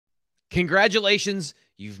Congratulations,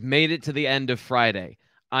 you've made it to the end of Friday.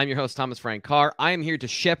 I'm your host, Thomas Frank Carr. I am here to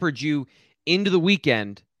shepherd you into the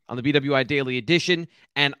weekend on the BWI Daily Edition,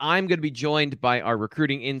 and I'm going to be joined by our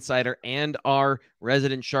recruiting insider and our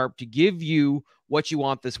resident sharp to give you what you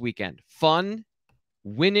want this weekend. Fun,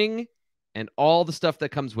 winning, and all the stuff that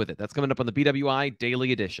comes with it. That's coming up on the BWI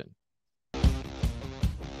Daily Edition.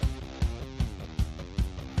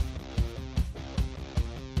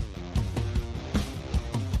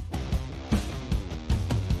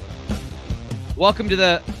 Welcome to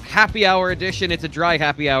the happy hour edition. It's a dry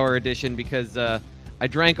happy hour edition because I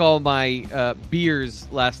drank all my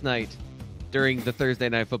beers last night during the Thursday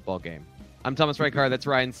night football game. I'm Thomas Frank Carr. That's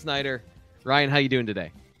Ryan Snyder. Ryan, how you doing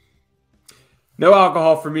today? No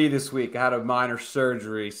alcohol for me this week. I had a minor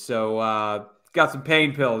surgery, so got some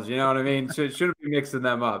pain pills. You know what I mean? Shouldn't be mixing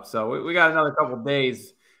them up. So we got another couple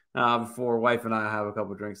days before wife and I have a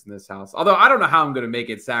couple drinks in this house. Although I don't know how I'm going to make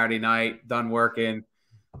it Saturday night, done working.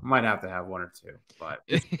 Might have to have one or two, but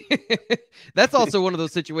that's also one of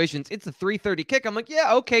those situations. It's a 3:30 kick. I'm like,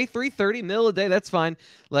 yeah, okay, 3:30, middle of the day, that's fine.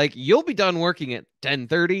 Like, you'll be done working at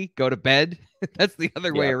 10:30, go to bed. That's the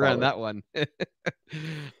other way around that one.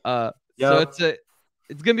 So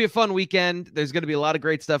it's gonna be a fun weekend. There's gonna be a lot of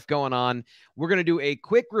great stuff going on. We're gonna do a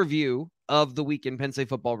quick review of the week in Penn State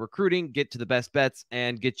football recruiting, get to the best bets,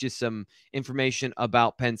 and get you some information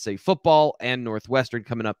about Penn State football and Northwestern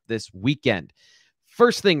coming up this weekend.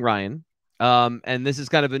 First thing, Ryan, and this is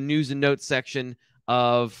kind of a news and notes section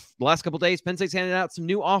of the last couple of days. Penn State's handed out some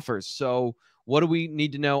new offers. So what do we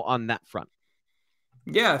need to know on that front?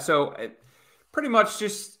 Yeah, so pretty much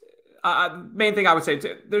just main thing I would say,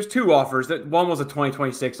 there's two offers. One was a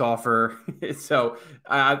 2026 offer. So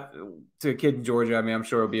to a kid in Georgia, I mean, I'm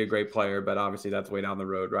sure he'll be a great player, but obviously that's way down the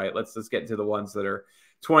road, right? Let's get into the ones that are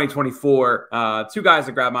 2024. Two guys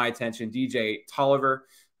that grab my attention, DJ Tolliver.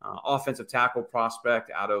 Offensive tackle prospect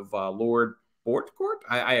out of Lord Boatcourt.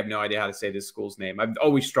 I have no idea how to say this school's name. I've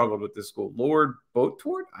always struggled with this school. Lord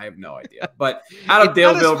Boatcourt? I have no idea. But out of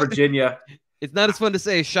Daleville, Virginia. It's not as fun to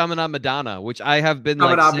say as Chaminade Madonna, which I have been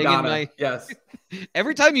like saying in my... Yes.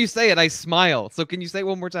 Every time you say it, I smile. So can you say it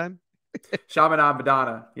one more time? Chaminade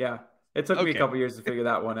Madonna. Yeah. It took me a couple years to figure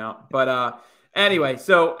that one out. But anyway,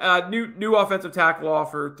 so new offensive tackle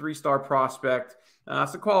offer, 3-star prospect.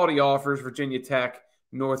 Some quality offers, Virginia Tech,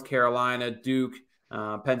 North Carolina, Duke,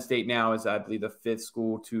 Penn State now is, I believe, the 5th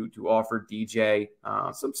school to offer DJ.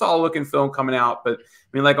 Some solid looking film coming out, but I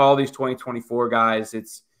mean, like all these 2024 guys,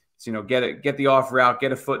 it's get the offer out,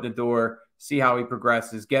 get a foot in the door, see how he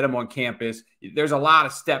progresses, get him on campus. There's a lot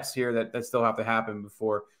of steps here that still have to happen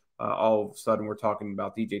before all of a sudden we're talking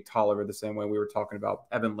about DJ Tolliver the same way we were talking about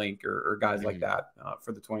Evan Link or guys like that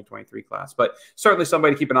for the 2023 class. But certainly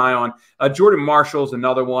somebody to keep an eye on. Jordan Marshall is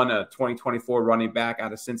another one, a 2024 running back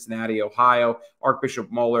out of Cincinnati, Ohio.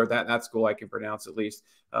 Archbishop Moeller, that school I can pronounce at least.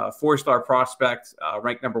 4-star prospect,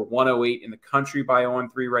 ranked number 108 in the country by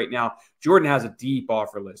On3 right now. Jordan has a deep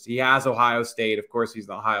offer list. He has Ohio State. Of course, he's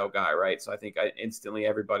an Ohio guy, right? So I think instantly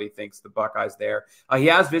everybody thinks the Buckeyes there. He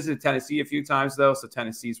has visited Tennessee a few times, though, so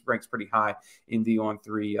Tennessee ranks pretty high in the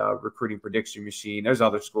On3 recruiting prediction machine. There's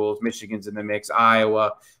other schools. Michigan's in the mix.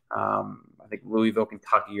 Iowa, I think Louisville,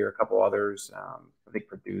 Kentucky, or a couple others. I think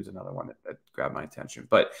Purdue's another one that grabbed my attention.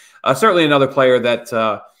 But certainly another player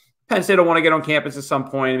that Penn State will want to get on campus at some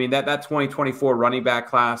point. I mean, that 2024 running back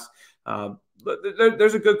class,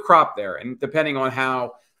 there's a good crop there. And depending on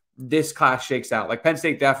how this class shakes out, like Penn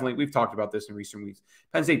State definitely, we've talked about this in recent weeks,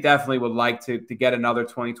 Penn State definitely would like to get another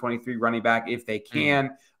 2023 running back if they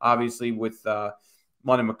can. Obviously, with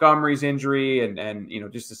London Montgomery's injury and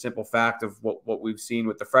just the simple fact of what we've seen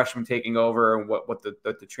with the freshmen taking over and what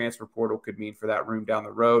the transfer portal could mean for that room down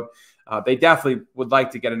the road. They definitely would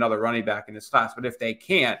like to get another running back in this class. But if they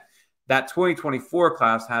can't, that 2024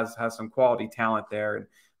 class has some quality talent there. And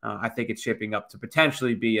I think it's shaping up to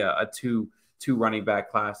potentially be a two running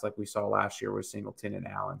back class like we saw last year with Singleton and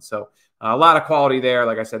Allen. So a lot of quality there.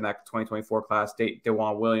 Like I said, in that 2024 class,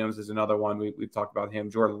 DeJuan Williams is another one. We've talked about him.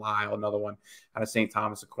 Jordan Lyle, another one out of St.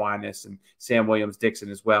 Thomas Aquinas, and Sam Williams-Dixon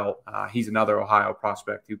as well. He's another Ohio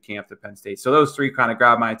prospect who camped at Penn State. So those three kind of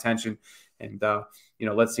grabbed my attention. And,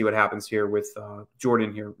 let's see what happens here with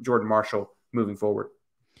Jordan Marshall moving forward.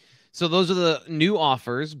 So those are the new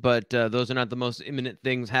offers, but those are not the most imminent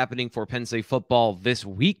things happening for Penn State football this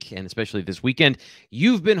week, and especially this weekend.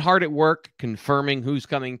 You've been hard at work confirming who's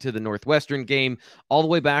coming to the Northwestern game, all the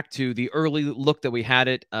way back to the early look that we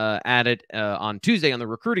had on Tuesday on the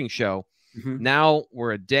recruiting show. Now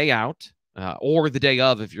we're a day out, or the day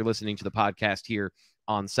of if you're listening to the podcast here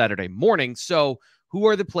on Saturday morning. So who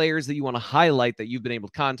are the players that you want to highlight that you've been able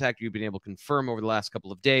to contact, you've been able to confirm over the last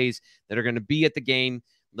couple of days that are going to be at the game?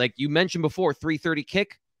 Like you mentioned before, 3:30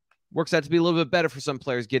 kick works out to be a little bit better for some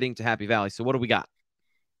players getting to Happy Valley. So what do we got?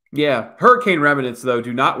 Yeah, hurricane remnants, though,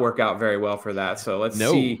 do not work out very well for that. So let's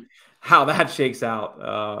see how that shakes out.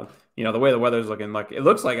 The way the weather's looking, like it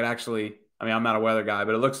looks like it actually, I mean, I'm not a weather guy,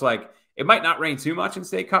 but it looks like it might not rain too much in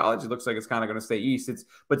State College. It looks like it's kind of going to stay east.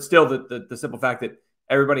 But still the simple fact that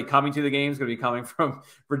everybody coming to the game is going to be coming from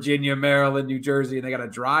Virginia, Maryland, New Jersey, and they got to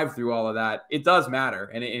drive through all of that. It does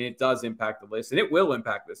matter, and it does impact the list, and it will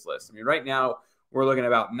impact this list. I mean, right now we're looking at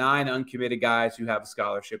about 9 uncommitted guys who have a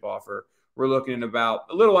scholarship offer. We're looking at about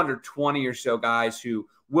a little under 20 or so guys who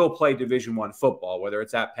will play Division I football, whether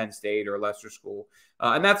it's at Penn State or Leicester School.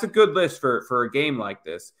 And that's a good list for a game like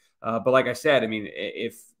this. But like I said, I mean,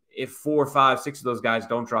 if 4, 5, 6 of those guys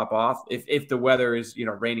don't drop off, if the weather is,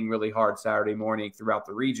 raining really hard Saturday morning throughout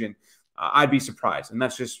the region, I'd be surprised. And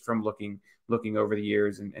that's just from looking over the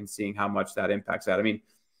years and seeing how much that impacts that. I mean,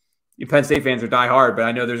 you Penn State fans are diehard, but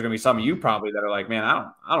I know there's going to be some of you probably that are like, man,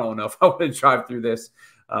 I don't know if I want to drive through this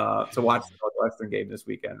to watch the Northwestern game this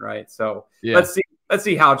weekend, right? So let's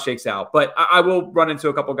see how it shakes out. But I will run into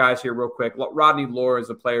a couple guys here real quick. Rodney Lora is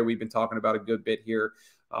a player we've been talking about a good bit here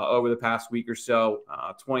over the past week or so.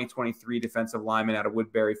 2023 defensive lineman out of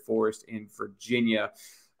Woodbury Forest in Virginia.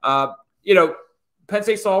 Penn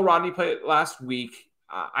State saw Rodney play last week.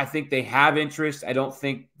 I think they have interest. I don't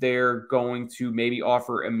think they're going to maybe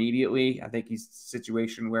offer immediately. I think he's a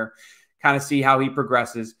situation where kind of see how he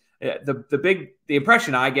progresses. The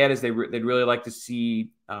impression I get is they'd really like to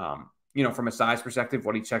see, from a size perspective,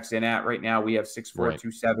 what he checks in at. Right now we have 6'4",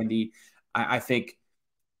 270. I think,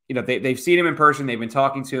 they've seen him in person. They've been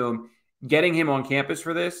talking to him. Getting him on campus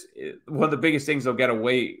for this, one of the biggest things they'll get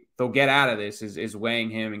out of this is weighing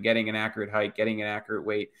him and getting an accurate height, getting an accurate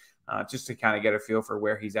weight. Just to kind of get a feel for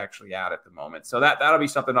where he's actually at the moment. So that'll be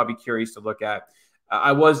something I'll be curious to look at.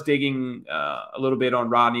 I was digging a little bit on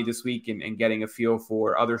Rodney this week and getting a feel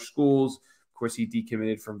for other schools. Of course, he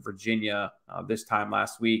decommitted from Virginia this time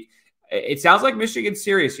last week. It sounds like Michigan's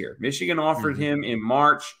serious here. Michigan offered him in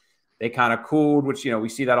March. They kind of cooled, which, we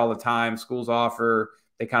see that all the time. Schools offer,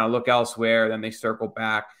 they kind of look elsewhere, then they circle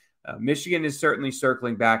back. Michigan is certainly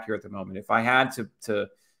circling back here at the moment. If I had to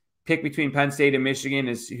pick between Penn State and Michigan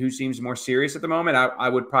is who seems more serious at the moment, I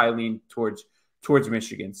would probably lean towards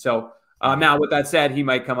Michigan. So now with that said, he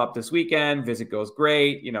might come up this weekend. Visit goes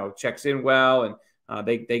great, checks in well, and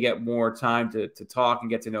they get more time to talk and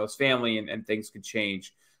get to know his family, and things could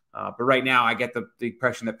change. But right now I get the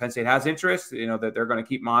impression that Penn State has interest, that they're going to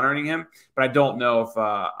keep monitoring him, but I don't know if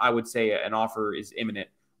I would say an offer is imminent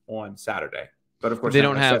on Saturday. But of course, they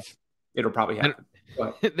don't have. It'll probably happen.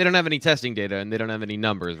 They don't have any testing data and they don't have any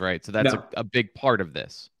numbers, right? So that's a big part of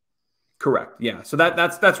this. Correct. Yeah. So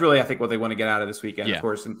that's really, I think, what they want to get out of this weekend, of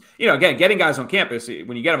course. And, again, getting guys on campus,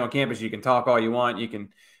 when you get them on campus, you can talk all you want. You can,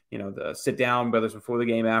 sit down, whether it's before the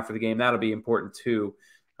game, after the game, that'll be important too.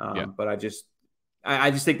 But I just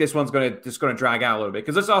think this one's going to drag out a little bit,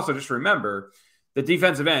 because let's also just remember the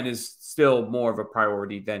defensive end is still more of a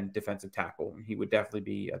priority than defensive tackle. And he would definitely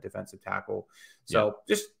be a defensive tackle. So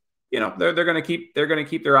just, they're going to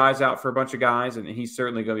keep their eyes out for a bunch of guys, and he's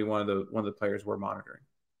certainly going to be one of the players we're monitoring.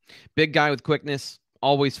 Big guy with quickness,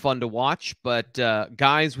 always fun to watch, but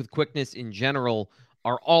guys with quickness in general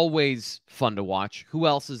are always fun to watch. Who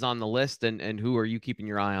else is on the list, and who are you keeping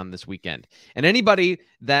your eye on this weekend? And anybody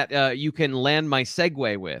that you can land my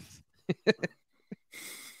segue with.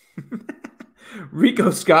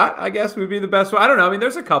 Rico Scott, I guess, would be the best one. I don't know. I mean,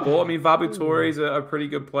 there's a couple. I mean, Vabu Torre is a pretty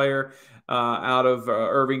good player out of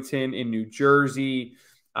Irvington in New Jersey.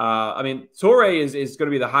 I mean, Torre is going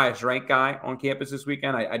to be the highest ranked guy on campus this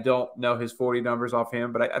weekend. I don't know his 40 numbers off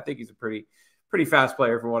him, but I think he's a pretty fast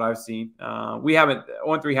player from what I've seen. We haven't,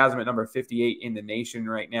 On3 has him at number 58 in the nation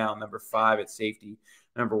right now, number 5 at safety,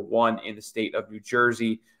 number 1 in the state of New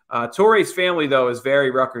Jersey. Torre's family, though, is very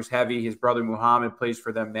Rutgers heavy. His brother Muhammad plays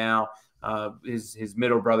for them now. His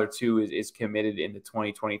middle brother, too, is committed in the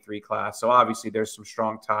 2023 class. So obviously there's some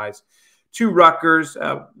strong ties to Rutgers.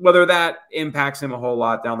 Whether that impacts him a whole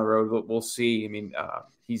lot down the road, we'll see. I mean,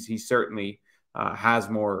 he certainly has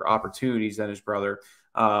more opportunities than his brother,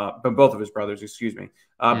 but both of his brothers, excuse me.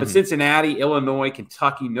 But Cincinnati, Illinois,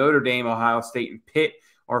 Kentucky, Notre Dame, Ohio State, and Pitt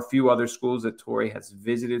are a few other schools that Torre has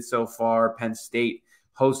visited so far. Penn State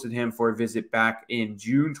hosted him for a visit back in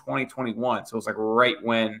June 2021. So it was like right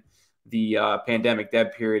when the pandemic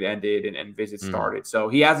dead period ended and visits started. So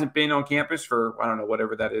he hasn't been on campus for, I don't know,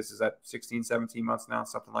 whatever that is. Is that 16, 17 months now,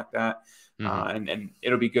 something like that? And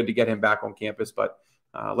it'll be good to get him back on campus. But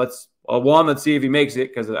let's one, let's see if he makes it,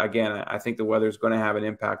 because again, I think the weather is going to have an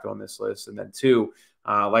impact on this list. And then two,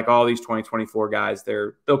 like all these 2024 guys,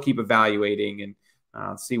 they'll keep evaluating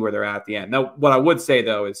and see where they're at the end. Now, what I would say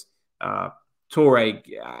though is Torrey,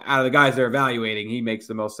 out of the guys they're evaluating, he makes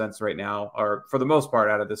the most sense right now, or for the most part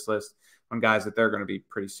out of this list, on guys that they're going to be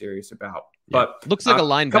pretty serious about. Yeah. But looks like a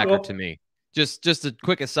linebacker to me. Just a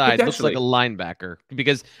quick aside, looks like a linebacker,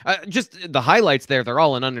 because just the highlights there, they're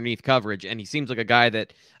all in underneath coverage, and he seems like a guy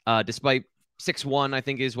that, despite 6'1", I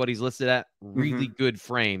think is what he's listed at, really good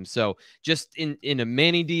frame. So just in a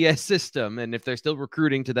Manny Diaz system, and if they're still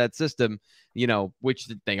recruiting to that system, which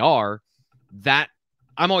they are, that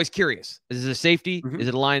I'm always curious. Is it a safety? Is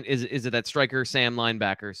it a line? Is it that striker Sam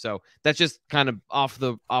linebacker? So that's just kind of off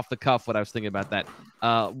the cuff what I was thinking about that.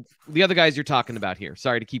 The other guys you're talking about here.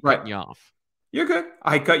 Sorry to keep cutting you off. You're good.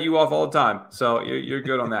 I cut you off all the time, so you're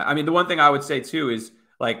good on that. I mean, the one thing I would say too is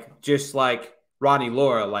just like Rodney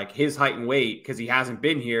Lora, like his height and weight, because he hasn't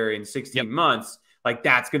been here in 16 months. Like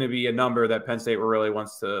that's going to be a number that Penn State really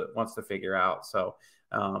wants to figure out. So,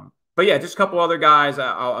 but yeah, just a couple other guys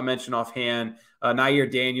I'll mention offhand. Nair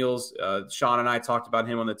Daniels, Sean and I talked about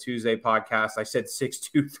him on the Tuesday podcast. I said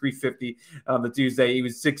 6'2", 350 on the Tuesday. He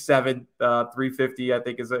was 6'7", 350, I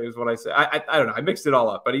think is what I said. I don't know. I mixed it all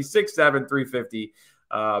up, but he's 6'7", 350.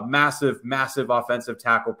 Massive offensive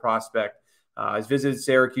tackle prospect. He's visited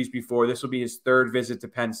Syracuse before. This will be his third visit to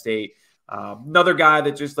Penn State. Another guy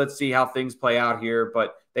that just let's see how things play out here,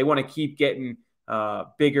 but they want to keep getting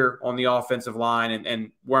bigger on the offensive line.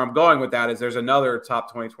 And where I'm going with that is there's another top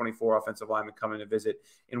 2024 offensive lineman coming to visit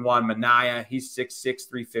in Juan Minaya. He's 6'6",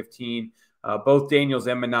 315. Both Daniels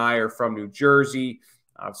and Minaya are from New Jersey.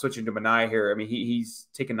 Switching to Minaya here. I mean, he's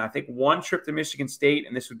taken, I think, one trip to Michigan State,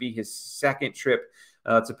 and this would be his second trip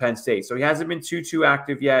to Penn State. So he hasn't been too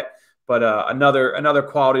active yet, but another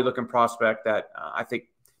quality looking prospect that I think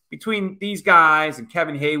between these guys and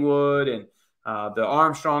Kevin Haywood and the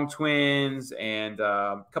Armstrong twins and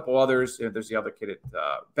a couple others. There's the other kid at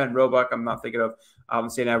Ben Roebuck I'm not thinking of out in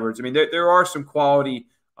St. Edwards. I mean, there are some quality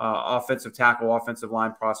offensive tackle, offensive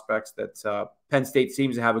line prospects that Penn State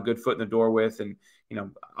seems to have a good foot in the door with. And,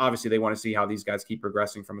 obviously they want to see how these guys keep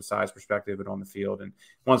progressing from a size perspective and on the field. And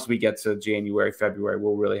once we get to January, February,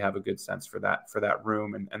 we'll really have a good sense for that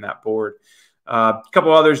room and that board. A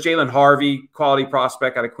couple others, Jalen Harvey, quality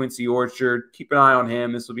prospect out of Quincy Orchard. Keep an eye on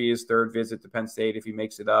him. This will be his third visit to Penn State if he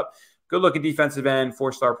makes it up. Good looking defensive end,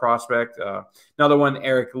 4-star prospect. Another one,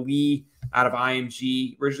 Eric Lee out of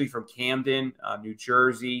IMG, originally from Camden, New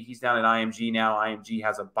Jersey. He's down at IMG now. IMG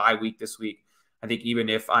has a bye week this week. I think even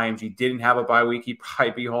if IMG didn't have a bye week, he'd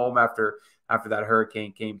probably be home after that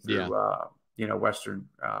hurricane came through, western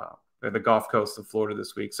the Gulf Coast of Florida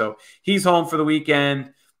this week. So he's home for the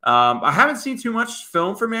weekend. I haven't seen too much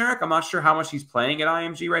film from Eric. I'm not sure how much he's playing at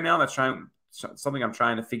IMG right now. That's something I'm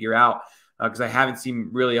trying to figure out because I haven't seen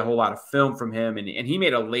really a whole lot of film from him. And he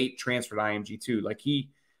made a late transfer to IMG too.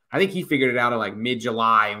 I think he figured it out in like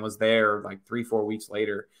mid-July and was there like 3-4 weeks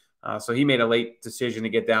later. So he made a late decision to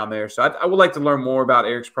get down there. So I would like to learn more about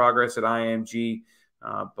Eric's progress at IMG,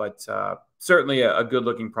 but certainly a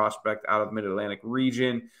good-looking prospect out of the Mid-Atlantic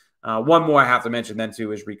region. One more I have to mention then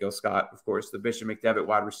too is Rico Scott, of course, the Bishop McDevitt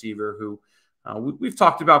wide receiver who we've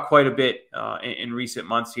talked about quite a bit in recent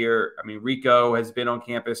months here. I mean, Rico has been on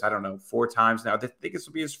campus, 4 times now. I think this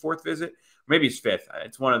will be his 4th visit, maybe his 5th.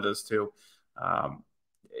 It's one of those two.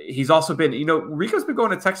 He's also been, Rico's been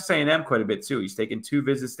going to Texas A&M quite a bit too. He's taken 2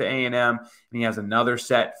 visits to A&M, and he has another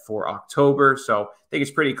set for October. So I think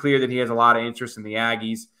it's pretty clear that he has a lot of interest in the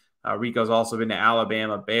Aggies. Rico's also been to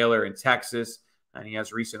Alabama, Baylor, and Texas. And he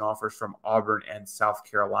has recent offers from Auburn and South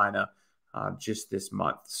Carolina just this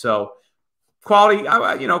month. So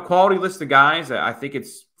quality list of guys. I think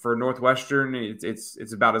it's for Northwestern.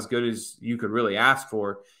 It's about as good as you could really ask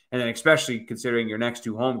for. And then especially considering your next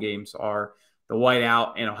 2 home games are the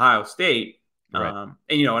Whiteout and Ohio State. Right.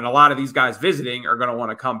 And a lot of these guys visiting are going to want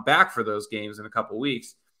to come back for those games in a couple of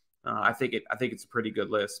weeks. I think it's a pretty good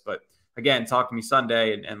list. But again, talk to me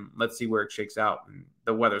Sunday and let's see where it shakes out. And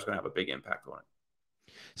the weather's going to have a big impact on it.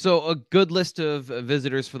 So a good list of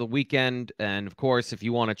visitors for the weekend. And of course, if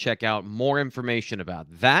you want to check out more information about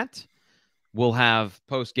that, we'll have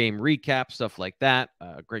post-game recap, stuff like that.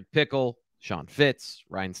 Greg Pickle, Sean Fitz,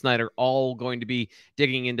 Ryan Snyder, all going to be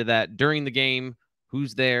digging into that during the game.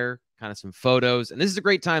 Who's there, kind of some photos. And this is a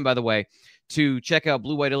great time, by the way, to check out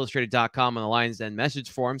BlueWhiteIllustrated.com on the Lions Den message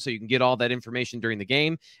forum so you can get all that information during the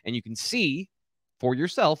game and you can see for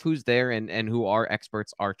yourself who's there and who our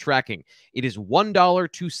experts are tracking. It is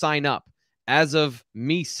 $1 to sign up as of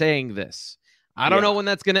me saying this. I don't know when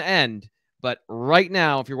that's going to end, but right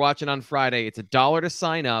now, if you're watching on Friday, it's $1 to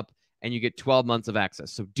sign up. and you get 12 months of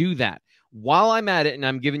access. So do that. While I'm at it and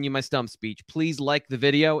I'm giving you my stump speech, please like the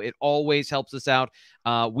video. It always helps us out.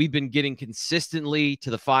 We've been getting consistently to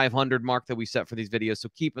the 500 mark that we set for these videos. So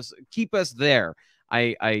keep us there.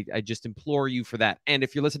 I just implore you for that. And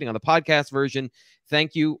if you're listening on the podcast version,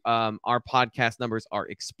 thank you. Our podcast numbers are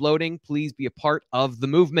exploding. Please be a part of the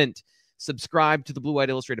movement. Subscribe to the Blue White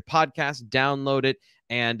Illustrated podcast, download it,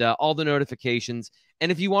 and all the notifications. And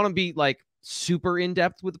if you want to be like super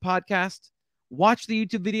in-depth with the podcast, watch the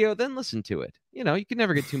YouTube video, then listen to it. You know, you can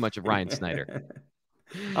never get too much of Ryan Snyder.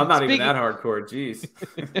 I'm not even that hardcore. Jeez.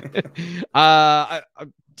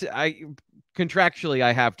 I contractually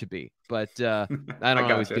I have to be, but I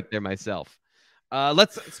don't always get there myself.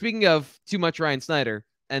 Speaking of too much Ryan Snyder,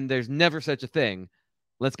 and there's never such a thing,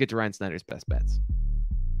 let's get to Ryan Snyder's best bets.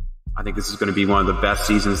 I think this is going to be one of the best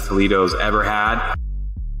seasons Toledo's ever had.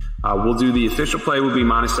 We'll do the official play will be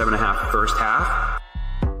 -7.5 first half.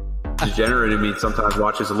 Degenerate in me sometimes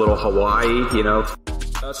watches a little Hawaii, you know.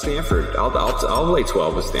 Stanford, I'll lay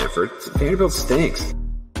 12 with Stanford. Vanderbilt stinks.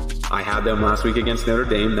 I had them last week against Notre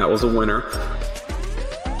Dame. That was a winner.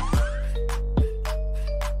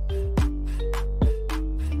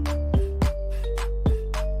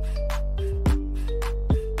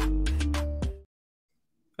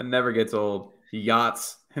 It never gets old.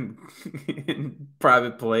 Yachts and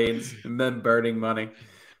private planes and then burning money.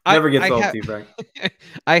 Never gets old, T-Frank.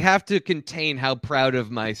 I have to contain how proud of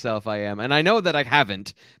myself I am. And I know that I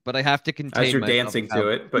haven't, but I have to contain as you're dancing to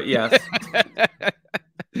it, but yes.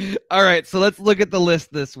 All right, so let's look at the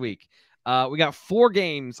list this week. We got 4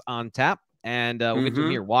 games on tap, and we'll get to them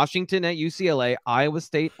here. Washington at UCLA, Iowa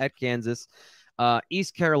State at Kansas,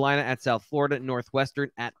 East Carolina at South Florida, Northwestern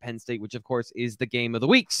at Penn State, which, of course, is the game of the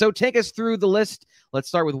week. So take us through the list. Let's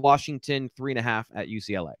start with Washington, 3.5 at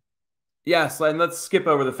UCLA. Yes, and let's skip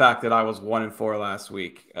over the fact that I was 1-4 last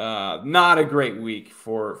week. Not a great week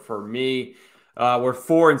for me. We're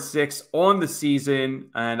 4-6 on the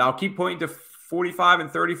season, and I'll keep pointing to 45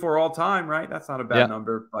 and 34 all time, right? That's not a bad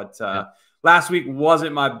number, but last week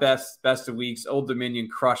wasn't my best of weeks. Old Dominion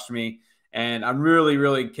crushed me, and I'm really,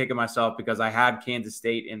 really kicking myself because I had Kansas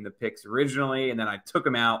State in the picks originally, and then I took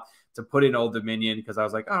them out to put in Old Dominion because I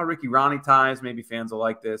was like, oh, Ricky Ronnie ties. Maybe fans will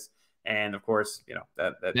like this. And of course, you know,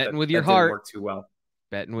 that with your heart didn't work too well.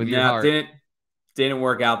 Betting with your heart. Didn't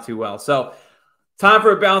work out too well. So time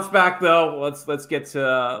for a bounce back though. Let's get to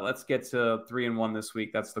 3-1 this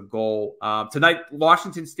week. That's the goal. Tonight,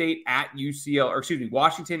 Washington at UCLA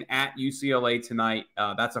tonight.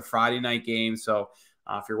 That's a Friday night game. So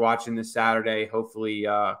if you're watching this Saturday, hopefully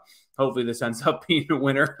this ends up being a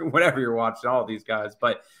winner, whatever you're watching, all of these guys.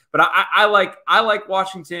 But I like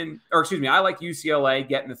Washington, or excuse me, I like UCLA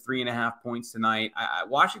getting the 3.5 points tonight.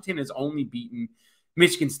 Washington has only beaten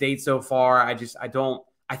Michigan State so far. I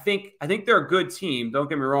think they're a good team. Don't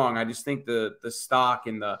get me wrong. I just think the stock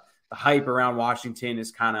and the hype around Washington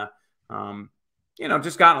is kind of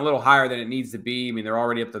just gotten a little higher than it needs to be. I mean, they're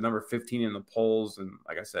already up to number 15 in the polls, and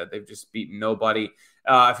like I said, they've just beaten nobody.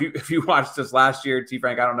 If you watched this last year, T.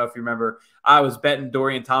 Frank, I don't know if you remember, I was betting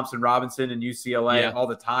Dorian Thompson-Robinson and UCLA all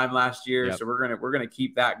the time last year, so we're gonna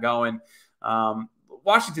keep that going.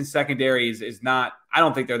 Washington's secondary is not. I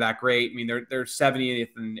don't think they're that great. I mean, they're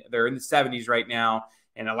 70th and they're in the 70s right now,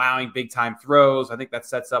 and allowing big time throws. I think that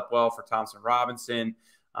sets up well for Thompson-Robinson.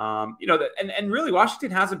 And really Washington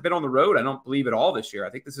hasn't been on the road, I don't believe, at all this year. I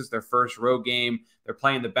think this is their first road game. They're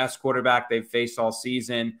playing the best quarterback they've faced all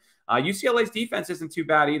season. UCLA's defense isn't too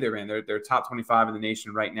bad either, man. They're top 25 in the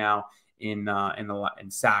nation right now in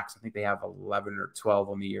sacks. I think they have 11 or 12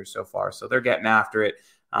 on the year so far, so they're getting after it.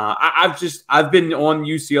 I've been on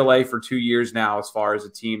UCLA for 2 years now as far as a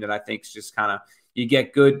team that I think is just kind of you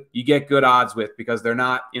get good odds with, because they're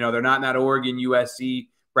not in that Oregon USC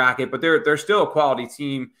bracket, but they're still a quality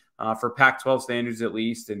team for Pac-12 standards at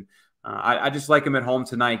least, and I just like them at home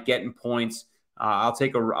tonight, getting points. I'll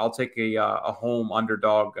take a home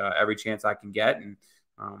underdog every chance I can get, and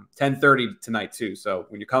 10:30 tonight too. So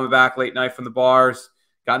when you're coming back late night from the bars,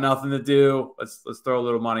 got nothing to do, let's throw a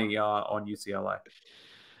little money on UCLA.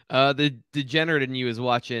 The degenerate in you is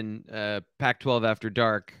watching Pac-12 After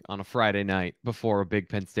Dark on a Friday night before a big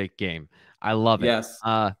Penn State game. I love it. Yes.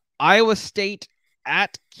 Iowa State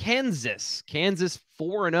at Kansas. Kansas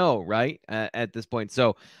 4-0, right? At this point.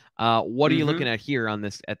 So what are you looking at here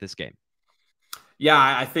at this game? Yeah,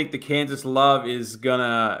 I think the Kansas love is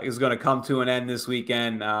gonna come to an end this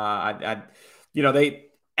weekend.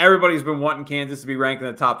 Everybody's been wanting Kansas to be ranked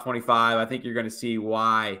in the top 25. I think you're going to see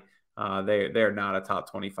why they're not a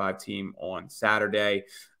top 25 team on Saturday.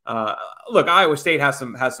 Look, Iowa State has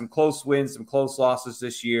some close wins, some close losses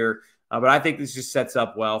this year. But I think this just sets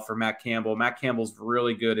up well for Matt Campbell. Matt Campbell's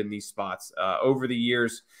really good in these spots over the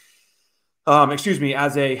years.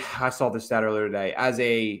 I saw this stat earlier today, as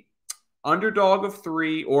a underdog of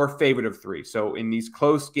 3 or favorite of 3. So in these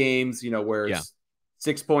close games, where it's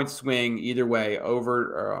 6-point swing either way,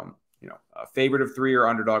 over, a favorite of 3 or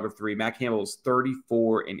underdog of 3, Matt Campbell is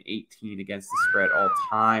 34-18 against the spread all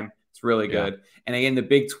time. It's really good. And again, the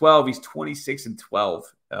Big 12, he's 26-12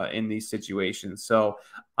 in these situations. So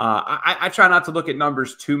I try not to look at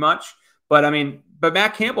numbers too much, but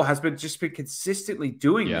Matt Campbell has been consistently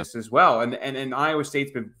doing this as well. And Iowa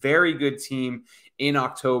State's been a very good team in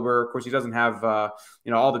October. Of course, he doesn't have,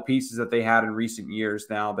 all the pieces that they had in recent years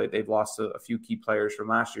now. They've lost a few key players from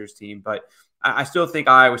last year's team, but I still think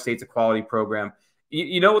Iowa State's a quality program.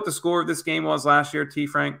 You know what the score of this game was last year, T.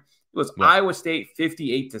 Frank? It was Iowa State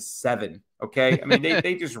 58-7. Okay.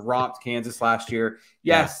 They just romped Kansas last year.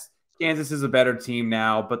 Yes, Kansas is a better team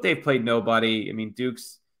now, but they've played nobody.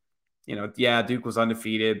 Duke's, Duke was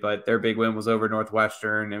undefeated, but their big win was over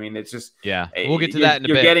Northwestern. It's just, we'll get to that in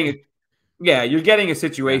a bit. You're getting a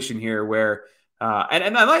situation here where,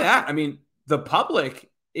 and I like that. The public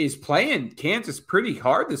is playing Kansas pretty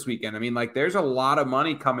hard this weekend. There's a lot of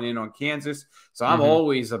money coming in on Kansas. So I'm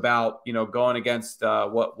always about, going against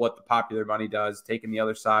what the popular money does, taking the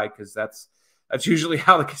other side, because that's usually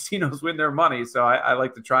how the casinos win their money. So I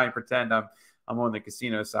like to try and pretend I'm on the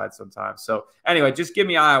casino side sometimes. So anyway, just give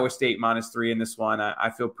me Iowa State -3 in this one. I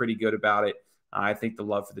feel pretty good about it. I think the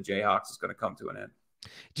love for the Jayhawks is going to come to an end.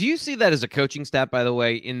 Do you see that as a coaching stat, by the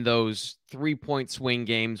way, in those 3-point swing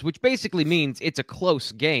games, which basically means it's a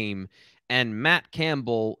close game, and Matt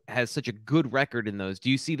Campbell has such a good record in those? Do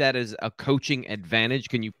you see that as a coaching advantage?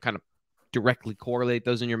 Can you kind of directly correlate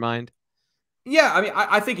those in your mind? Yeah,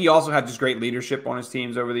 I think he also had just great leadership on his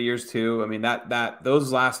teams over the years too.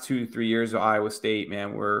 Those last 2-3 years of Iowa State,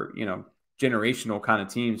 man, were generational kind of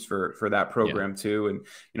teams for that program too. And,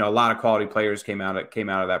 a lot of quality players came out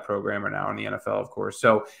of that program, are now in the NFL, of course.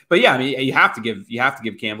 So, but yeah, you have to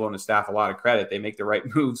give Campbell and his staff a lot of credit. They make the right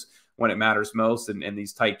moves when it matters most in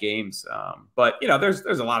these tight games. But there's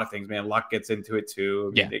a lot of things, man. Luck gets into it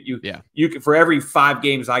too. You could, for every 5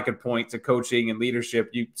 games I could point to coaching and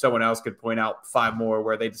leadership, someone else could point out 5 more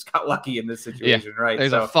where they just got lucky in this situation, right?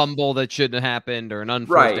 There's a fumble that shouldn't have happened, or an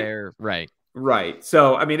unforced error. Right.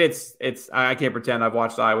 So, I can't pretend I've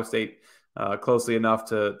watched Iowa State closely enough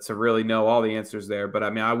to really know all the answers there. But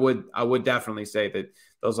I would definitely say that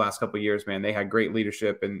those last couple of years, man, they had great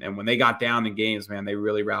leadership. And when they got down in games, man, they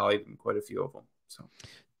really rallied in quite a few of them. So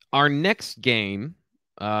our next game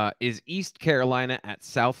is East Carolina at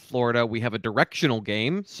South Florida. We have a directional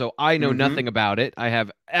game, so I know nothing about it. I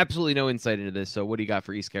have absolutely no insight into this. So what do you got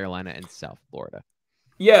for East Carolina and South Florida?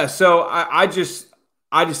 Yeah, so I just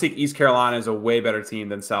think East Carolina is a way better team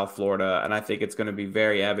than South Florida, and I think it's going to be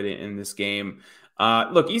very evident in this game.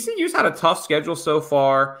 Look, ECU's had a tough schedule so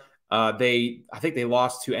far. I think they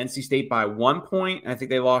lost to NC State by 1 point, and I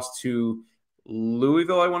think they lost to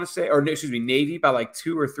Louisville, I want to say, or excuse me, Navy by like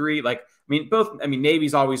 2 or 3.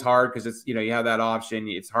 Navy's always hard because it's, you have that option.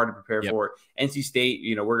 It's hard to prepare for. NC State,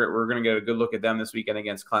 we're going to get a good look at them this weekend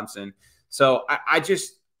against Clemson. So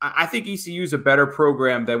I think ECU is a better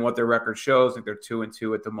program than what their record shows. I think they're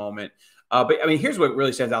 2-2 at the moment. But here's what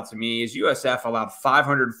really stands out to me is USF allowed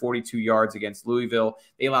 542 yards against Louisville.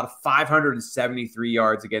 They allowed 573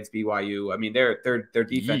 yards against BYU. Their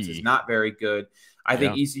defense is not very good. I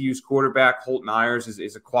think ECU's quarterback, Holton Ayers,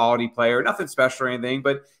 is a quality player. Nothing special or anything,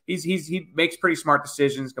 but he makes pretty smart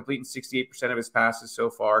decisions, completing 68% of his passes so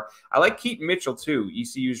far. I like Keaton Mitchell too,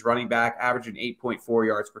 ECU's running back, averaging 8.4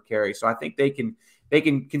 yards per carry. So I think they can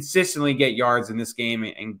consistently get yards in this game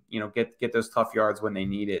and get those tough yards when they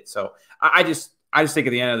need it. So I just think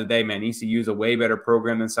at the end of the day, man, ECU is a way better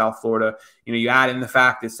program than South Florida. You add in the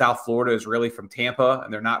fact that South Florida is really from Tampa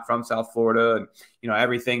and they're not from South Florida, and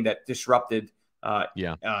everything that disrupted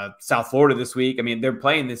South Florida this week. They're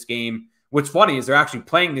playing this game. What's funny is they're actually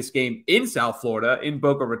playing this game in South Florida, in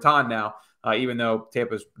Boca Raton now, even though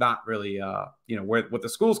Tampa's not really, what the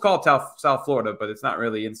school's called South Florida, but it's not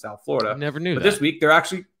really in South Florida. I never knew but that. This week they're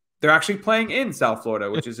actually playing in South Florida,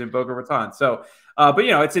 which is in Boca Raton. So, but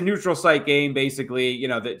it's a neutral site game basically.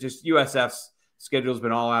 That just USF's schedule's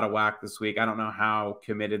been all out of whack this week. I don't know how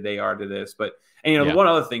committed they are to this, but the one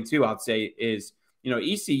other thing too I'd say is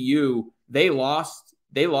ECU. They lost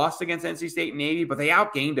against NC State and Navy, but they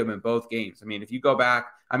outgained them in both games. If you go back,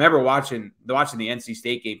 I remember watching the NC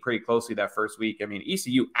State game pretty closely that first week.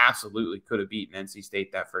 ECU absolutely could have beaten NC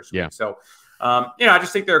State that first week. So I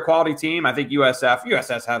just think they're a quality team. I think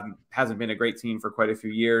USS hasn't been a great team for quite a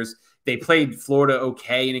few years. They played Florida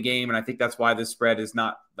okay in a game, and I think that's why this spread is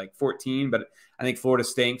not like 14. But I think Florida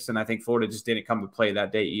stinks, and I think Florida just didn't come to play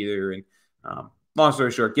that day either. And long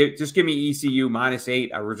story short, just give me ECU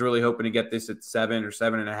 -8. I was really hoping to get this at 7 or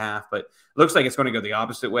 7.5, but it looks like it's going to go the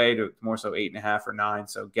opposite way to more so 8.5 or 9.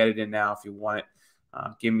 So get it in now if you want it.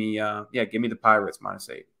 Give me the Pirates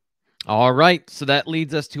 -8. All right, so that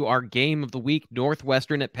leads us to our game of the week,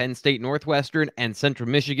 Northwestern at Penn State. Northwestern and Central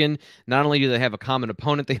Michigan, not only do they have a common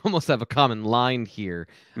opponent, they almost have a common line here,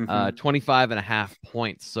 25.5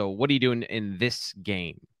 points. So what are you doing in this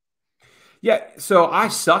game? Yeah, so I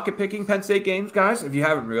suck at picking Penn State games, guys, if you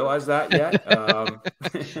haven't realized that yet.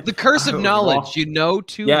 The curse of knowledge, you know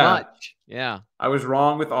too much. Yeah. I was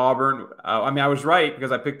wrong with Auburn. I was right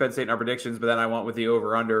because I picked Penn State in our predictions, but then I went with the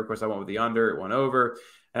over-under. Of course, I went with the under. It went over.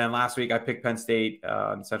 And then last week I picked Penn State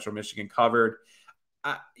and Central Michigan covered.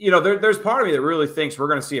 There's part of me that really thinks we're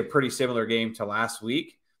going to see a pretty similar game to last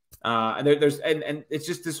week. And it's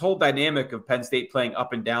just this whole dynamic of Penn State playing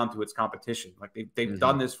up and down to its competition. Like they've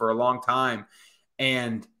done this for a long time.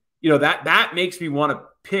 And, that makes me want to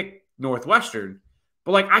pick Northwestern.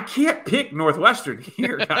 But, like, I can't pick Northwestern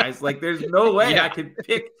here, guys. Like, there's no way I could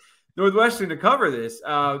pick Northwestern to cover this.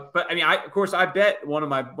 But I mean, of course, I bet one of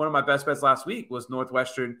my best bets last week was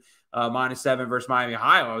Northwestern -7 versus Miami,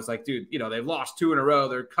 Ohio. I was like, dude, they've lost 2 in a row.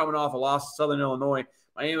 They're coming off a loss to Southern Illinois.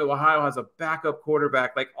 Miami, Ohio has a backup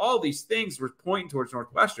quarterback. Like, all these things were pointing towards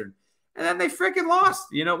Northwestern, and then they freaking lost.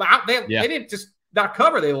 They didn't just not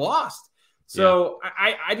cover; they lost. So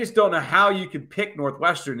I just don't know how you could pick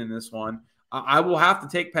Northwestern in this one. I will have to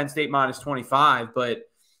take Penn State -25, but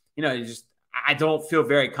I don't feel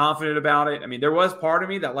very confident about it. I mean, there was part of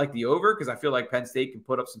me that liked the over because I feel like Penn State can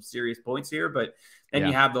put up some serious points here. But then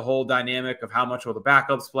you have the whole dynamic of how much will the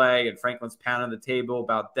backups play, and Franklin's pounding the table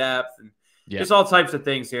about depth, and just all types of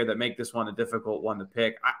things here that make this one a difficult one to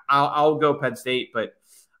pick. I'll go Penn State, but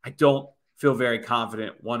I don't feel very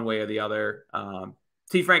confident one way or the other.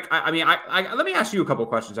 T. Frank, I mean, let me ask you a couple of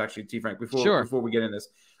questions, actually, T. Frank, before we get in this.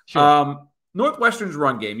 Sure. Northwestern's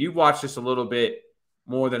run game. You've watched this a little bit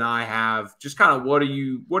more than I have. Just kind of what are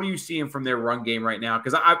you seeing from their run game right now?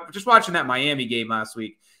 Because I just watching that Miami game last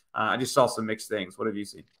week, I just saw some mixed things. What have you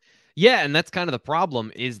seen? Yeah, and that's kind of the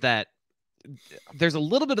problem is that there's a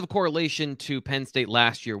little bit of a correlation to Penn State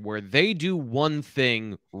last year where they do one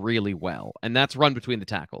thing really well, and that's run between the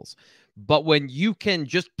tackles. But when you can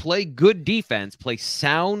just play good defense, play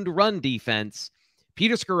sound run defense,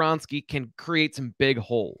 Peter Skoronski can create some big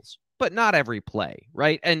holes, but not every play,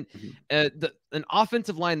 right? And an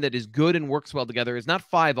offensive line that is good and works well together is not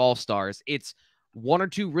 5 all-stars. It's 1 or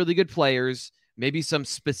 2 really good players, maybe some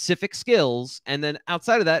specific skills, and then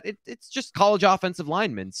outside of that, it's just college offensive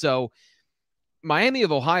linemen. So Miami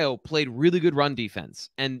of Ohio played really good run defense,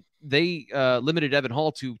 and they limited Evan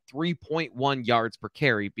Hall to 3.1 yards per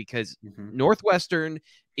carry because Northwestern,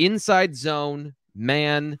 inside zone,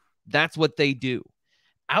 man, that's what they do.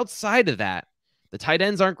 Outside of that, the tight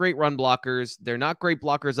ends aren't great run blockers. They're not great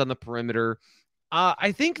blockers on the perimeter.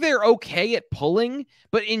 I think they're okay at pulling,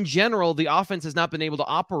 but in general, the offense has not been able to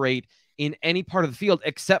operate in any part of the field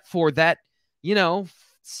except for that,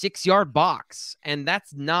 6-yard box. And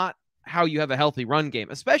that's not how you have a healthy run game,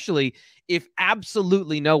 especially if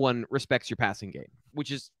absolutely no one respects your passing game,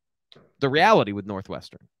 which is the reality with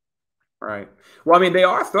Northwestern. Right. Well, I mean, they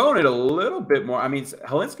are throwing it a little bit more. I mean,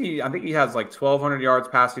 Helinski, I think he has like 1,200 yards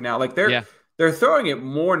passing now. Like they're throwing it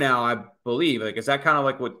more now, I believe. Like, is that kind of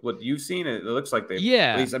like what you've seen? It looks like they,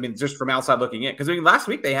 at least, I mean, just from outside looking in, because I mean, last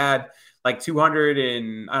week they had like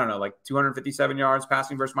 257 yards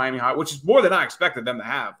passing versus Miami High, which is more than I expected them to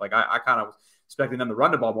have. Like, I kind of expecting them to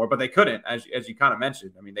run the ball more, but they couldn't, as you kind of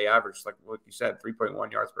mentioned. I mean, they averaged, like what you said,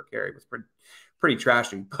 3.1 yards per carry. It was pretty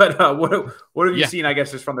trashy. But what have you seen, I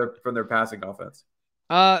guess, just from their passing offense?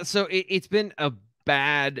 So it's been a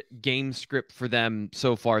bad game script for them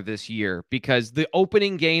so far this year, because the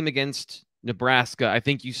opening game against Nebraska, I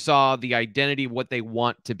think you saw the identity of what they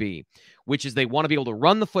want to be, which is they want to be able to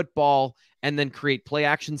run the football and then create play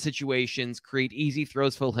action situations, create easy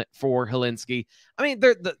throws for Helinski. I mean,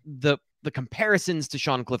 the comparisons to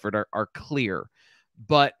Sean Clifford are clear,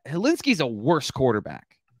 but Helinski's a worse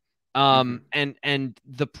quarterback. And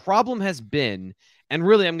the problem has been, and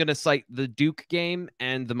really I'm going to cite the Duke game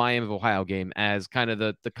and the Miami of Ohio game as kind of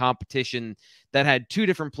the competition that had 2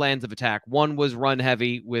 different plans of attack. One was run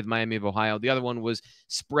heavy with Miami of Ohio. The other one was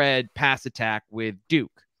spread pass attack with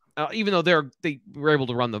Duke, even though they were able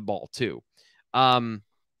to run the ball too.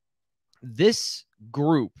 This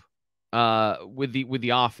group with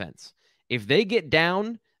the offense, if they get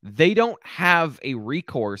down, they don't have a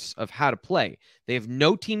recourse of how to play. They have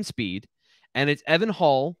no team speed, and it's Evan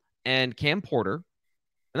Hall and Cam Porter,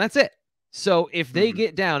 and that's it. So if they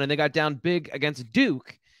get down, and they got down big against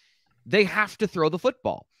Duke, they have to throw the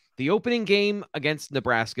football. The opening game against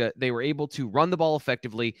Nebraska, they were able to run the ball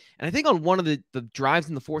effectively. And I think on one of the drives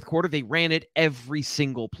in the fourth quarter, they ran it every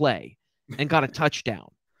single play and got a touchdown.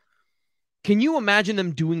 Can you imagine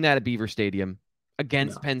them doing that at Beaver Stadium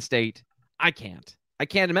against Penn State? I can't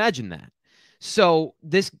imagine that. So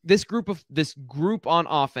this group on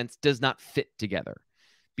offense does not fit together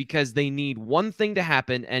because they need one thing to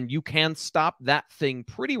happen, and you can stop that thing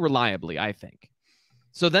pretty reliably, I think.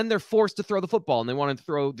 So then they're forced to throw the football, and they want to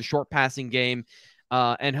throw the short passing game.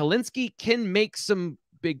 And Helinski can make some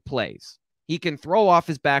big plays. He can throw off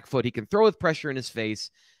his back foot. He can throw with pressure in his face.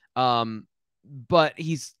 But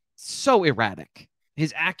he's so erratic.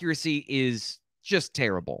 His accuracy is just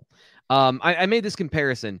terrible. I made this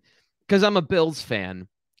comparison because I'm a Bills fan.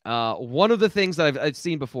 One of the things that I've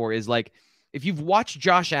seen before is like, if you've watched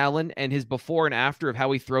Josh Allen and his before and after of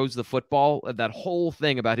how he throws the football, that whole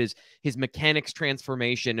thing about his mechanics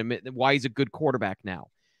transformation and why he's a good quarterback now.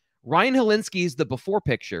 Ryan Helinski is the before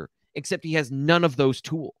picture, except he has none of those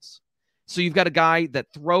tools. So you've got a guy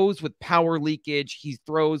that throws with power leakage. He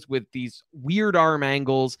throws with these weird arm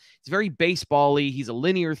angles. It's very baseball-y. He's a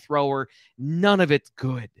linear thrower. None of it's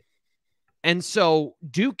good. And so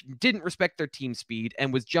Duke didn't respect their team speed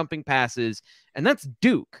and was jumping passes, and that's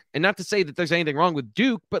Duke. And not to say that there's anything wrong with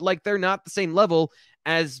Duke, but like they're not the same level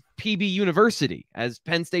as PB University, as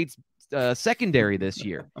Penn State's secondary this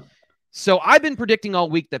year. So I've been predicting all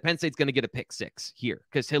week that Penn State's going to get a pick six here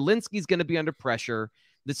because Helinski's going to be under pressure.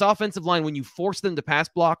 This offensive line, when you force them to pass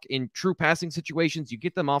block in true passing situations, you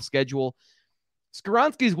get them off schedule.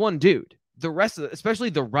 Skoronski's one dude. The rest of especially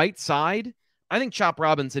the right side, I think Chop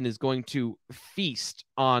Robinson is going to feast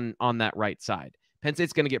on that right side. Penn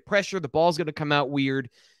State's going to get pressure. The ball's going to come out weird.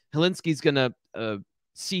 Helinski's going to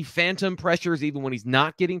see phantom pressures even when he's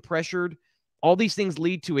not getting pressured. All these things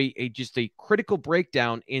lead to just a critical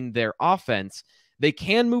breakdown in their offense. They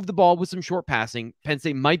can move the ball with some short passing. Penn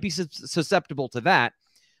State might be susceptible to that.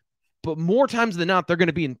 But more times than not, they're going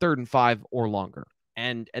to be in 3rd and 5 or longer.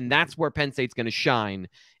 And that's where Penn State's going to shine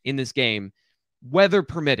in this game, weather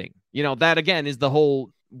permitting. You know, that again is the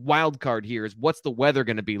whole wild card here is what's the weather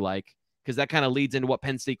going to be like? Because that kind of leads into what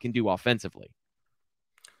Penn State can do offensively.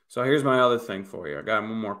 So here's my other thing for you. I got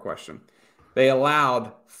one more question. They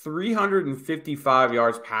allowed 355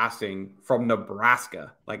 yards passing from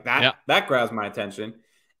Nebraska. Like that, that grabs my attention.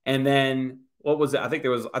 And then what was it? I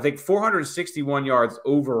think 461 yards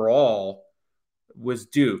overall was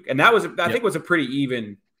Duke. And that was, I think it was a pretty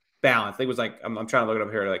even balance. I think it was like, I'm trying to look it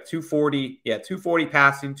up here, like 240. Yeah, 240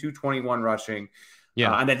 passing, 221 rushing.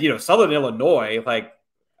 Yeah. And then, Southern Illinois, like,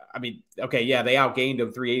 I mean, okay, yeah, they outgained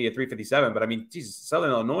them 380 to 357, but I mean, Jesus,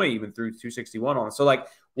 Southern Illinois even threw 261 on it. So, like,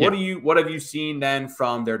 what have you seen then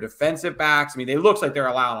from their defensive backs? I mean, it looks like they're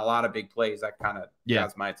allowing a lot of big plays. That kind of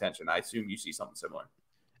grabs my attention. I assume you see something similar.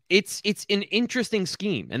 It's an interesting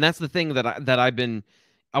scheme, and that's the thing that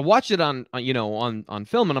I watched it on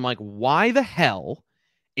film, and I'm like, why the hell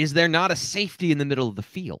is there not a safety in the middle of the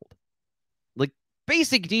field? Like,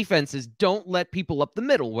 basic defenses don't let people up the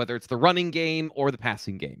middle, whether it's the running game or the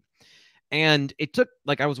passing game. And it took,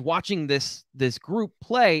 like, I was watching this group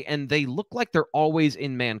play, and they look like they're always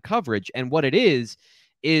in man coverage. And what it is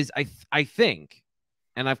I think,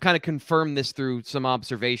 and I've kind of confirmed this through some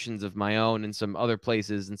observations of my own and some other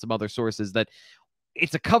places and some other sources, that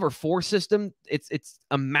it's a cover 4 system. It's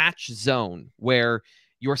a match zone where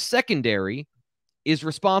your secondary is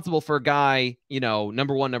responsible for a guy,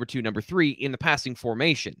 number 1, number 2, number 3 in the passing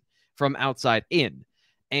formation from outside in.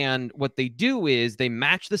 And what they do is they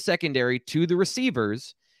match the secondary to the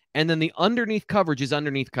receivers, and then the underneath coverage is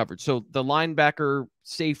underneath coverage. So the linebacker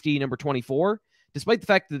safety, number 24, despite the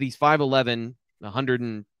fact that he's 5'11", 100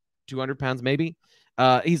 and 200 pounds maybe,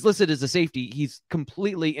 he's listed as a safety. He's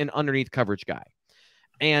completely an underneath coverage guy.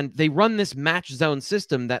 And they run this match zone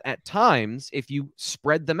system that at times, if you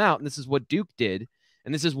spread them out, and this is what Duke did,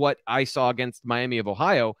 and this is what I saw against Miami of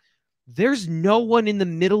Ohio, there's no one in the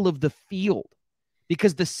middle of the field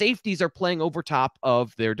because the safeties are playing over top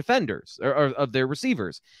of their defenders or of their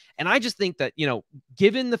receivers. And I just think that,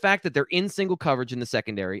 given the fact that they're in single coverage in the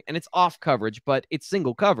secondary, and it's off coverage, but it's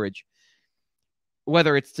single coverage,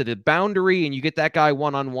 whether it's to the boundary and you get that guy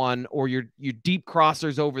one-on-one or your deep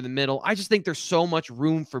crossers over the middle, I just think there's so much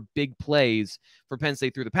room for big plays for Penn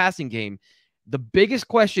State through the passing game. The biggest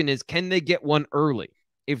question is, can they get one early?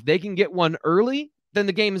 If they can get one early, then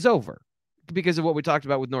the game is over because of what we talked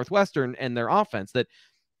about with Northwestern and their offense, that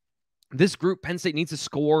this group, Penn State needs to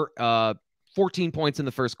score 14 points in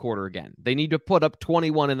the first quarter again. They need to put up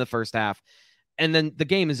 21 in the first half, and then the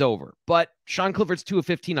game is over. But Sean Clifford's 2 of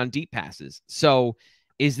 15 on deep passes. So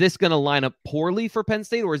is this going to line up poorly for Penn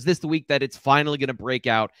State, or is this the week that it's finally going to break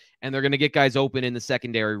out and they're going to get guys open in the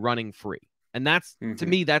secondary running free? And that's, to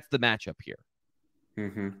me, that's the matchup here.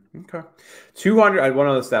 Okay. 200. One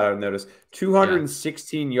other stat I've noticed: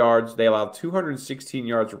 216 yards. They allowed 216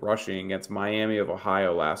 yards rushing against Miami of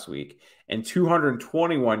Ohio last week, and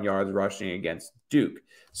 221 yards rushing against Duke.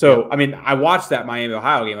 So, I mean, I watched that Miami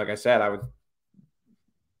Ohio game. Like I said,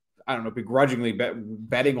 I don't know, begrudgingly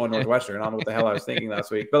betting on Northwestern. I don't know what the hell I was thinking last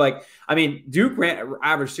week. But, like, I mean, Duke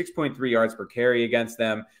averaged 6.3 yards per carry against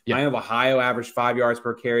them. Miami of Ohio averaged 5 yards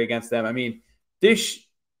per carry against them. I mean,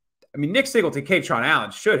 Nick Singleton, Katron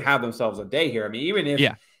Allen should have themselves a day here. I mean, even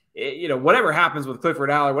if, whatever happens with Clifford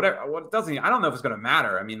Allen, I don't know if it's going to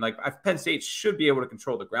matter. I mean, like, Penn State should be able to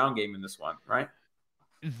control the ground game in this one, right?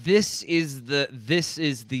 This is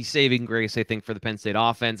the saving grace, I think, for the Penn State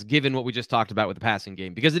offense, given what we just talked about with the passing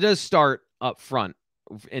game, because it does start up front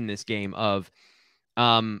in this game of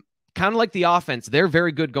kind of like the offense. They're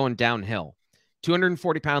very good going downhill.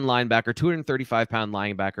 240-pound linebacker, 235-pound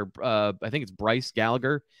linebacker. I think it's Bryce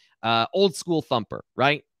Gallagher, old school thumper,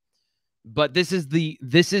 right? But this is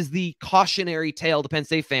the cautionary tale to Penn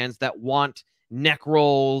State fans that want neck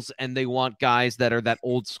rolls and they want guys that are that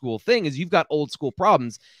old school thing. Is you've got old school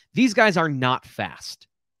problems. These guys are not fast.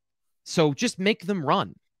 So just make them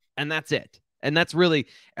run. And that's it. And that's really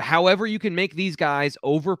however you can make these guys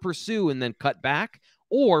over pursue and then cut back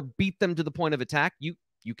or beat them to the point of attack. You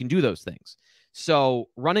can do those things. So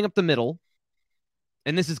running up the middle,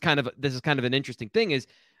 and this is kind of an interesting thing, is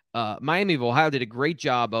Miami of Ohio did a great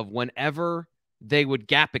job of whenever they would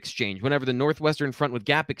gap exchange, whenever the Northwestern front would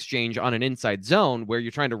gap exchange on an inside zone where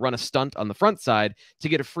you're trying to run a stunt on the front side to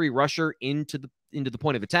get a free rusher into the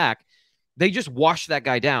point of attack, they just wash that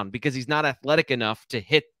guy down because he's not athletic enough to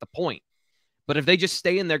hit the point. But if they just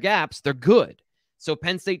stay in their gaps, they're good. So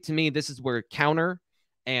Penn State, to me, this is where counter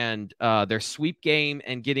and their sweep game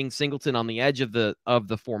and getting Singleton on the edge of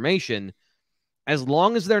the formation, as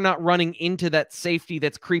long as they're not running into that safety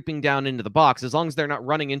that's creeping down into the box, as long as they're not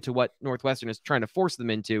running into what Northwestern is trying to force them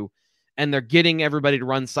into, and they're getting everybody to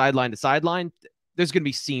run sideline to sideline, there's going to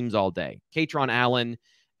be seams all day. Katron Allen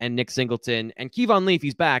and Nick Singleton and Kevon Lee, if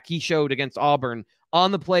he's back, he showed against Auburn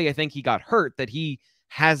on the play. I think he got hurt, that he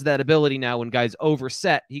has that ability now when guys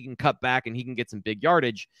overset, he can cut back and he can get some big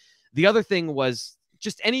yardage. The other thing was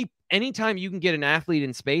just anytime you can get an athlete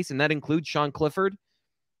in space, and that includes Sean Clifford,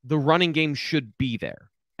 the running game should be there.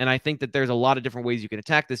 And I think that there's a lot of different ways you can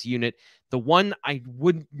attack this unit. The one I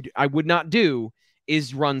would not do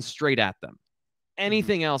is run straight at them.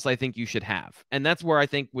 Anything else I think you should have. And that's where I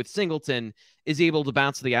think with Singleton is able to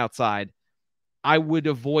bounce to the outside, I would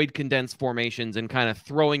avoid condensed formations and kind of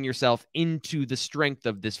throwing yourself into the strength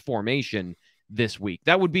of this formation this week.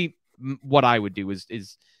 That would be what I would do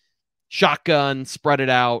is shotgun, spread it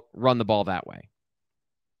out, run the ball that way.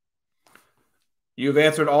 You've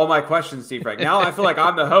answered all my questions, Steve Frank. Now I feel like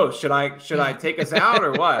I'm the host. Should I take us out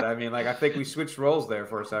or what? I mean, like, I think we switched roles there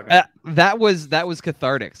for a second. That was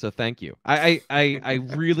cathartic. So thank you. I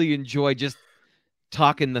really enjoy just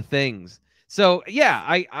talking the things. So yeah,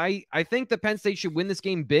 I think that Penn State should win this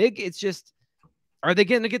game big. It's just, are they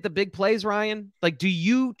going to get the big plays, Ryan? Like, do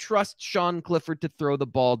you trust Sean Clifford to throw the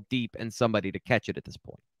ball deep and somebody to catch it at this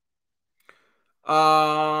point?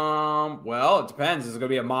 Well, it depends. Is it going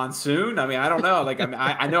to be a monsoon? I mean, I don't know. Like,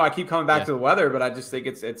 I know I keep coming back to the weather, but I just think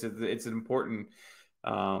it's an important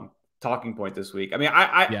talking point this week. I mean,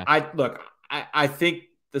 I think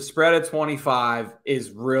the spread at 25 is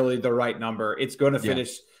really the right number. It's going to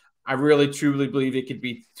finish. I really truly believe it could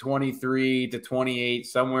be 23 to 28,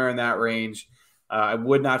 somewhere in that range. It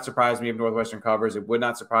would not surprise me if Northwestern covers. It would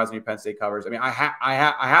not surprise me if Penn State covers. I mean, I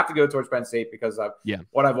have to go towards Penn State because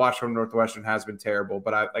what I've watched from Northwestern has been terrible.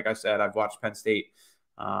 But like I said, I've watched Penn State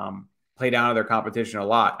play down to their competition a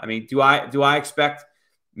lot. I mean, do I expect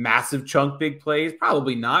massive chunk big plays?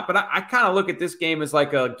 Probably not. But I kind of look at this game as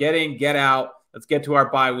like a get in, get out. Let's get to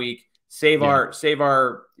our bye week. Save our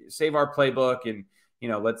playbook and. You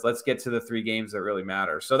know, let's get to the 3 games that really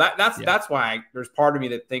matter. So that's why there's part of me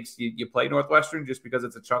that thinks you play Northwestern just because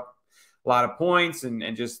it's a lot of points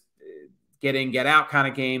and just get in, get out kind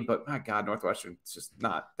of game. But my God, Northwestern,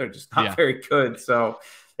 they're just not very good. So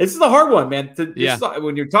this is a hard one, man.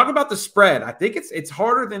 When you're talking about the spread, I think it's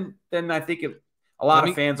harder than I think a lot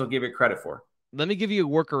of fans will give it credit for. Let me give you a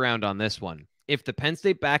workaround on this one. If the Penn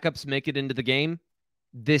State backups make it into the game,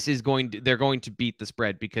 they're going to beat the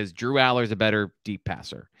spread because Drew Aller's a better deep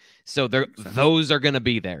passer. So those are going to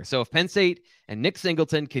be there. So if Penn State and Nick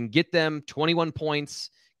Singleton can get them 21 points,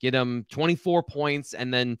 get them 24 points,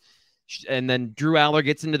 and then Drew Aller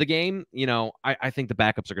gets into the game, I think the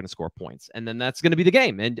backups are going to score points, and then that's going to be the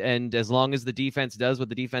game. And as long as the defense does what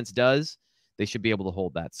the defense does, they should be able to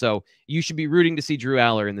hold that. So you should be rooting to see Drew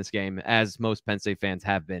Aller in this game, as most Penn State fans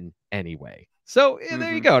have been anyway. So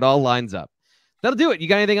there you go. It all lines up. That'll do it. You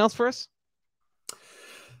got anything else for us?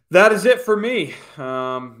 That is it for me.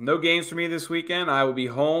 No games for me this weekend. I will be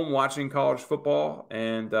home watching college football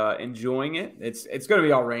and enjoying it. It's going to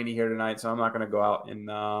be all rainy here tonight, so I'm not going to go out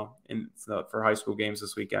for high school games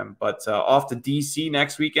this weekend. But off to DC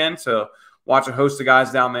next weekend to watch a host of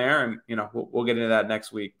guys down there, and we'll get into that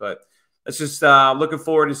next week. But it's just looking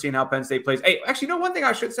forward to seeing how Penn State plays. Hey, actually, one thing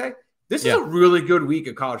I should say: this is a really good week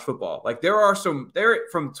of college football. Like there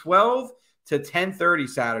from 12 to 10:30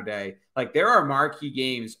 Saturday. Like there are marquee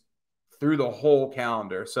games through the whole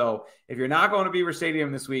calendar. So if you're not going to Beaver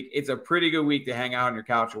Stadium this week, it's a pretty good week to hang out on your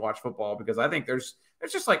couch and watch football, because I think there's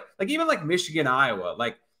just like even like Michigan, Iowa,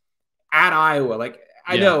 like at Iowa, like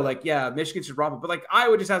I know, like, Michigan should rob it, but like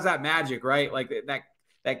Iowa just has that magic, right? Like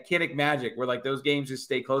that Kinnick magic where like those games just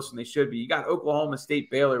stay closer than they should be. You got Oklahoma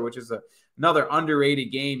State, Baylor, which is another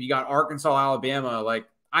underrated game. You got Arkansas, Alabama. Like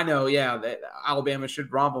I know, that Alabama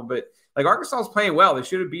should romp them, but like Arkansas is playing well. They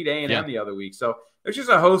should have beat A&M the other week. So there's just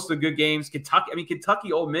a host of good games.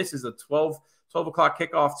 Kentucky, Ole Miss is a 12 o'clock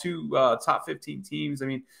kickoff to top 15 teams. I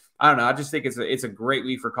mean, I don't know. I just think it's a great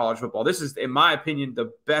week for college football. This is, in my opinion,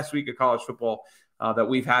 the best week of college football that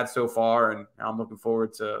we've had so far, and I'm looking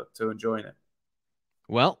forward to enjoying it.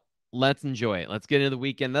 Well, let's enjoy it. Let's get into the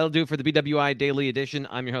weekend. That'll do it for the BWI Daily Edition.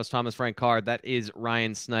 I'm your host, Thomas Frank Carr. That is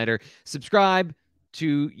Ryan Snyder. Subscribe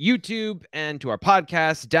to YouTube and to our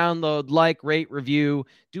podcast, download, like, rate, review,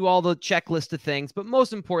 do all the checklist of things. But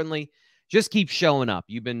most importantly, just keep showing up.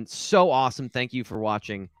 You've been so awesome. Thank you for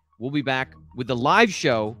watching. We'll be back with the live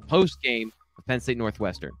show post-game of Penn State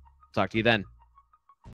Northwestern. Talk to you then.